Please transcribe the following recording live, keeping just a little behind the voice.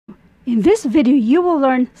In this video, you will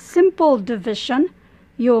learn simple division,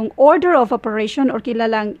 yung order of operation or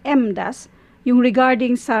kilalang MDAS, yung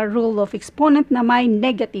regarding sa rule of exponent na may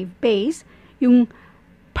negative base, yung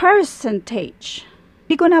percentage.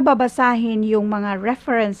 Hindi ko na babasahin yung mga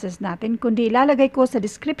references natin, kundi ilalagay ko sa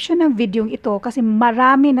description ng video ito kasi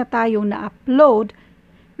marami na tayong na-upload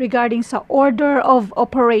regarding sa order of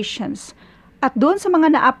operations. At doon sa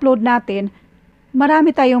mga na-upload natin,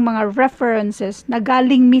 marami tayong mga references na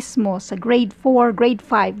galing mismo sa grade 4, grade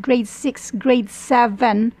 5, grade 6, grade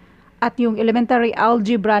 7 at yung elementary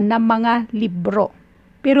algebra na mga libro.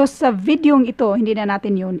 Pero sa videong ito, hindi na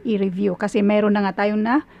natin yun i-review kasi mayroon na nga tayong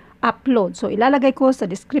na-upload. So, ilalagay ko sa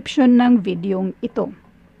description ng videong ito.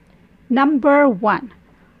 Number 1.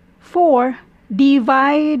 4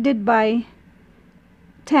 divided by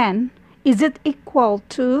 10, is it equal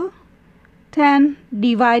to 10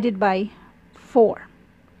 divided by 4.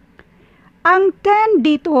 Ang 10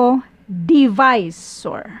 dito,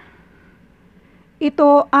 divisor.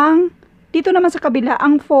 Dito naman sa kabila,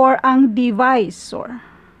 ang 4 ang divisor.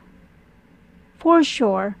 For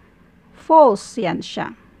sure, false yan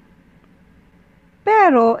siya.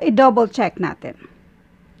 Pero, i-double check natin.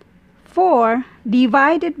 4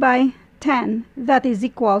 divided by 10, that is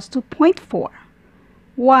equals to 0.4.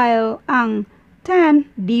 While ang 10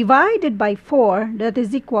 divided by 4, that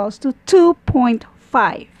is equals to 2.5.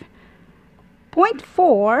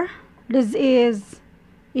 0.4, this is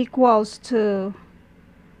equals to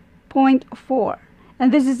 0.4. And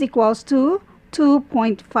this is equals to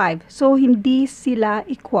 2.5. So, hindi sila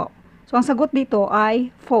equal. So, ang sagot dito ay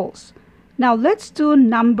false. Now, let's do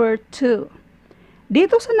number 2.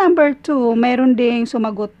 Dito sa number 2, mayroon ding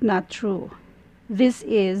sumagot na true. This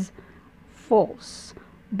is false.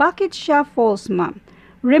 Bakit siya false, ma'am?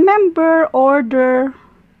 Remember order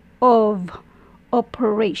of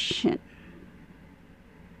operations.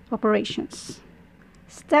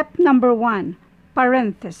 Step number 1,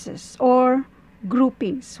 parenthesis or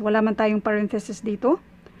groupings. Wala man tayong parenthesis dito.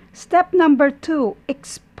 Step number 2,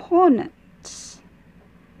 exponents.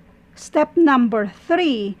 Step number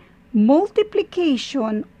 3,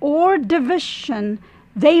 multiplication or division.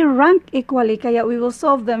 They rank equally, kaya we will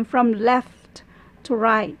solve them from left to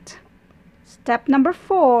right. Step number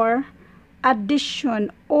 4,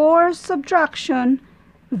 addition or subtraction.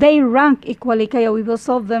 They rank equally, kaya we will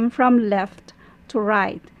solve them from left to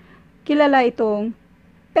right. Kilala itong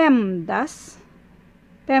PEMDAS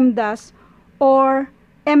or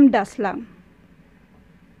MDAS lang.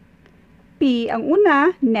 P ang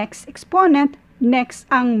una, next exponent, next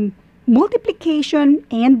ang multiplication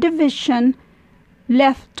and division,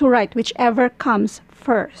 left to right, whichever comes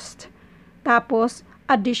first. Tapos,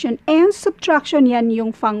 addition and subtraction, yan yung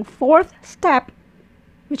pang fourth step,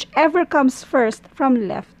 whichever comes first from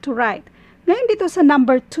left to right. Ngayon dito sa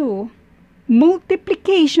number 2,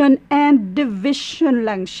 multiplication and division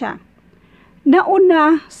lang siya.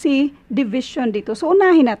 Nauna si division dito. So,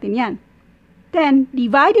 unahin natin yan. 10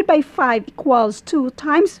 divided by 5 equals 2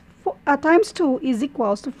 times 2 is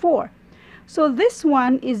equals to 4. So, this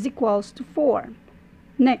one is equals to 4.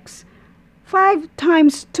 Next, 5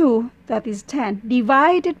 times 2, that is 10,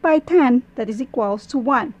 divided by 10, that is equals to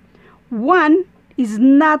 1. 1 is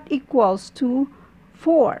not equals to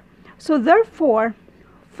 4. So, therefore,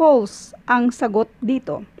 false ang sagot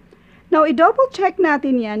dito. Now, i-double check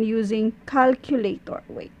natin yan using calculator.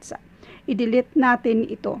 Wait, i-delete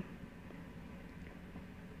natin ito.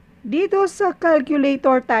 Dito sa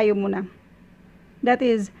calculator tayo muna. That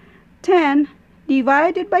is 10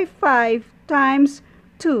 divided by 5 times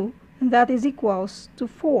 2. That is equals to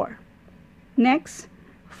 4. Next,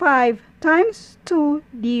 5 times 2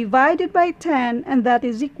 divided by 10, and that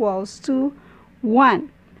is equals to 1.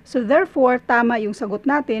 So, therefore, tama yung sagot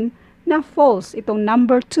natin na false itong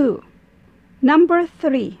number 2. Number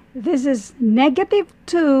 3, this is negative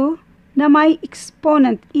 2 na may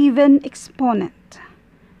exponent, even exponent.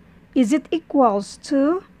 Is it equals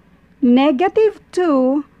to negative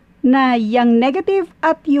 2 na yung negative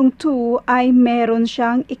at yung 2 ay meron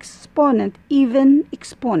siyang exponent, even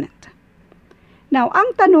exponent. Now,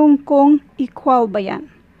 ang tanong kung equal ba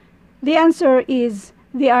yan? The answer is,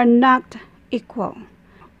 they are not equal.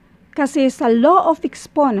 Kasi sa law of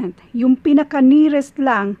exponent, yung pinaka-nearest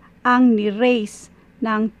lang ang ni-raise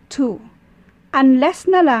ng 2. Unless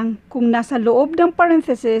na lang kung nasa loob ng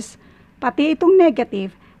parenthesis, pati itong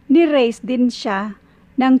negative, ni-raise din siya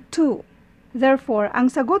ng 2. Therefore,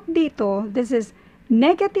 ang sagot dito, this is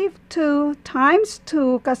negative 2 times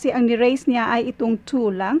 2 kasi ang ni-raise niya ay itong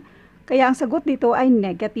 2 lang. Kaya ang sagot dito ay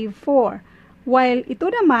negative 4. While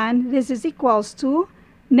ito naman, this is equals to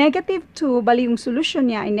Negative 2, bali yung solution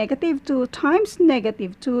niya ay negative 2 times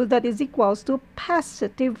negative 2, that is equals to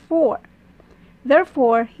positive 4.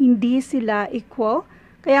 Therefore, hindi sila equal,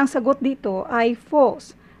 kaya ang sagot dito ay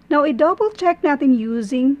false. Now, i-double check natin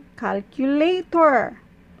using calculator.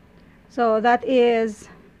 So, that is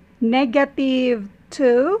negative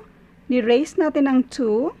 2. Ni-raise natin ang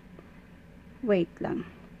 2. Wait lang.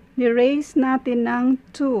 Ni-raise natin ng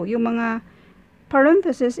 2. Yung mga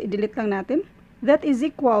parentheses, i-delete lang natin. That is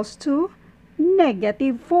equals to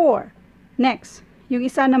negative 4. Next, yung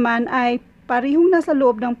isa naman ay parihong nasa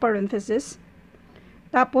loob ng parentheses.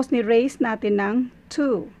 Tapos, ni-raise natin ng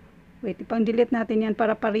 2. Wait, ipang-delete natin yan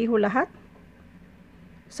para pariho lahat.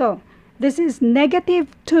 So, this is negative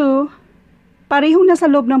 2. Parihong nasa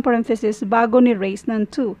loob ng parentheses bago ni-raise ng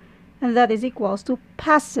 2. And that is equals to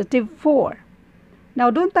positive 4. Now,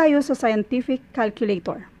 doon tayo sa scientific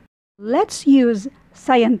calculator. Let's use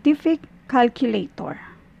scientific calculator.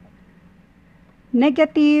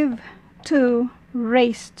 Negative 2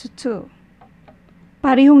 raised to 2.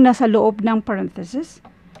 Parihong nasa loob ng parenthesis.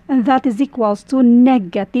 And that is equals to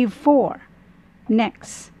negative 4.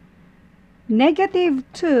 Next. Negative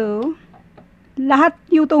 2. Lahat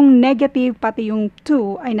yung negative pati yung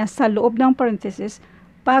 2 ay nasa loob ng parenthesis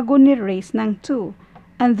bago ni-raise ng 2.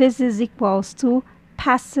 And this is equals to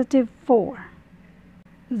positive 4.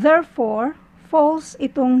 Therefore, false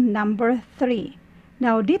itong number 3.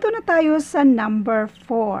 Now, dito na tayo sa number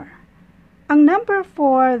 4. Ang number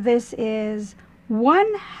 4, this is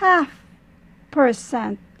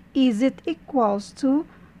 1/2%. Is it equals to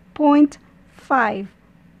 0.5%?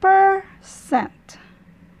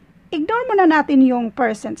 Ignore muna natin yung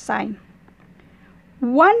percent sign.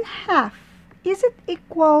 1/2. Is it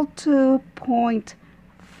equal to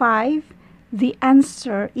 0.5? The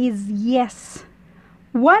answer is yes.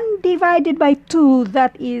 1 divided by 2,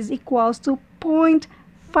 that is equals to 0.5.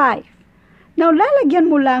 Now,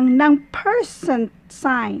 lalagyan mo lang ng percent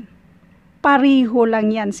sign. Pariho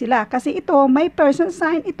lang yan sila. Kasi ito may percent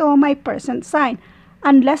sign, ito may percent sign.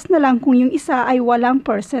 Unless na lang kung yung isa ay walang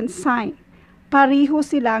percent sign. Pariho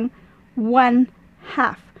silang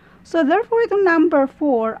 1/2. So, therefore, itong number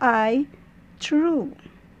 4 ay true.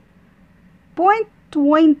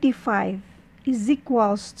 0.25 is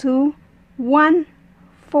equals to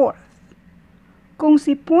 1/4. Kung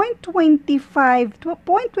si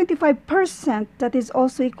 0.25%, that is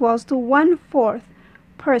also equals to 1/4%.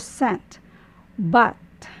 But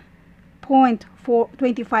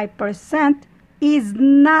 0.25% is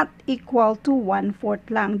not equal to 1/4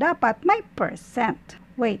 lang. Dapat may percent.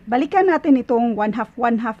 Wait, balikan natin itong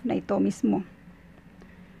 1/2 na ito mismo.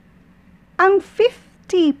 Ang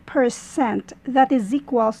 50%, that is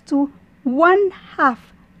equals to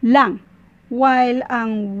 1/2 lang. While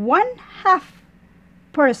ang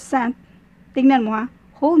 1/2%, tingnan mo ha,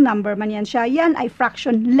 whole number man yan siya. Yan ay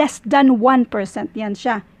fraction less than 1% yan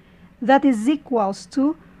siya. That is equals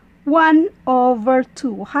to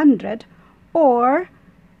 1/200 or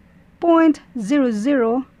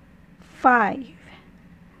 0.005.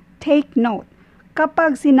 Take note,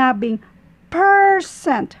 kapag sinabing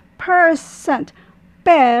percent per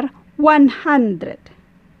 100.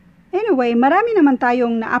 Anyway, marami naman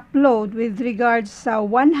tayong na-upload with regards sa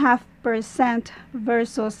 1/2%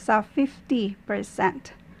 versus sa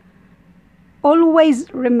 50%. Always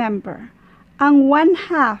remember, ang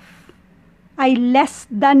 1/2 ay less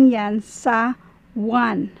than yan sa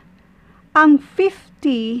 1. Ang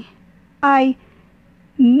 50 ay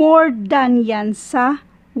more than yan sa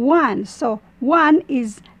 1. So, 1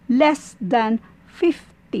 is less than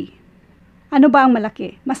 50. Ano ba ang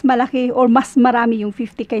malaki? Mas malaki or mas marami yung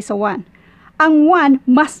 50 kaysa 1? Ang 1,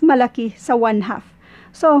 mas malaki sa 1/2.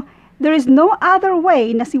 So, there is no other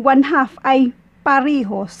way na si 1/2 ay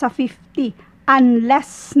pariho sa 50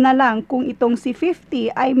 unless na lang kung itong si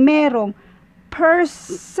 50 ay merong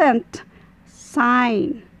percent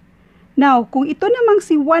sign. Now, kung ito namang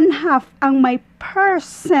si 1/2 ang may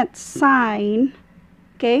percent sign,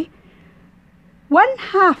 okay,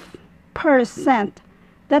 1/2%,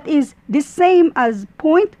 that is the same as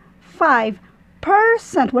 0.5%.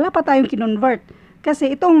 Wala pa tayong kinonvert.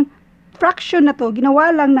 Kasi itong fraction na to,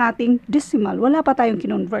 ginawa lang nating decimal. Wala pa tayong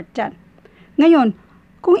kinonvert dyan. Ngayon,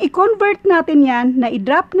 kung i-convert natin yan, na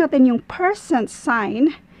i-drop natin yung percent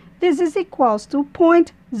sign, this is equals to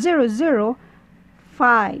 0.005.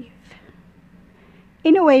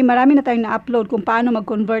 Anyway, marami na tayong na-upload kung paano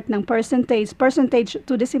mag-convert ng percentage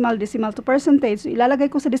to decimal, decimal to percentage. So, ilalagay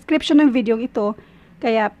ko sa description ng video ito.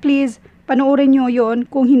 Kaya please, panoorin nyo yon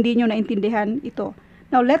kung hindi nyo naintindihan ito.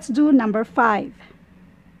 Now, let's do number 5.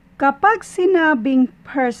 Kapag sinabing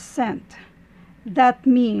percent, that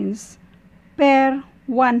means per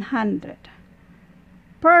 100.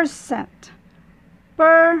 Percent.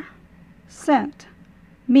 Percent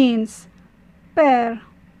means per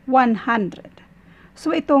 100.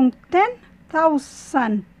 So itong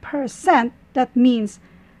 10,000%, that means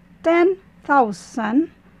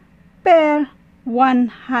 10,000 per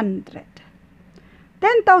 100.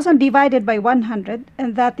 10,000 divided by 100,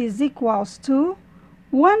 and that is equals to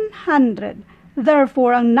 100.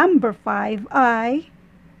 Therefore, ang number 5 ay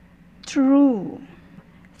true.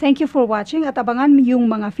 Thank you for watching at abangan yung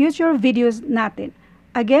mga future videos natin.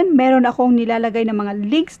 Again, meron akong nilalagay ng mga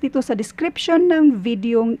links dito sa description ng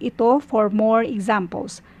videong ito for more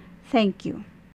examples. Thank you.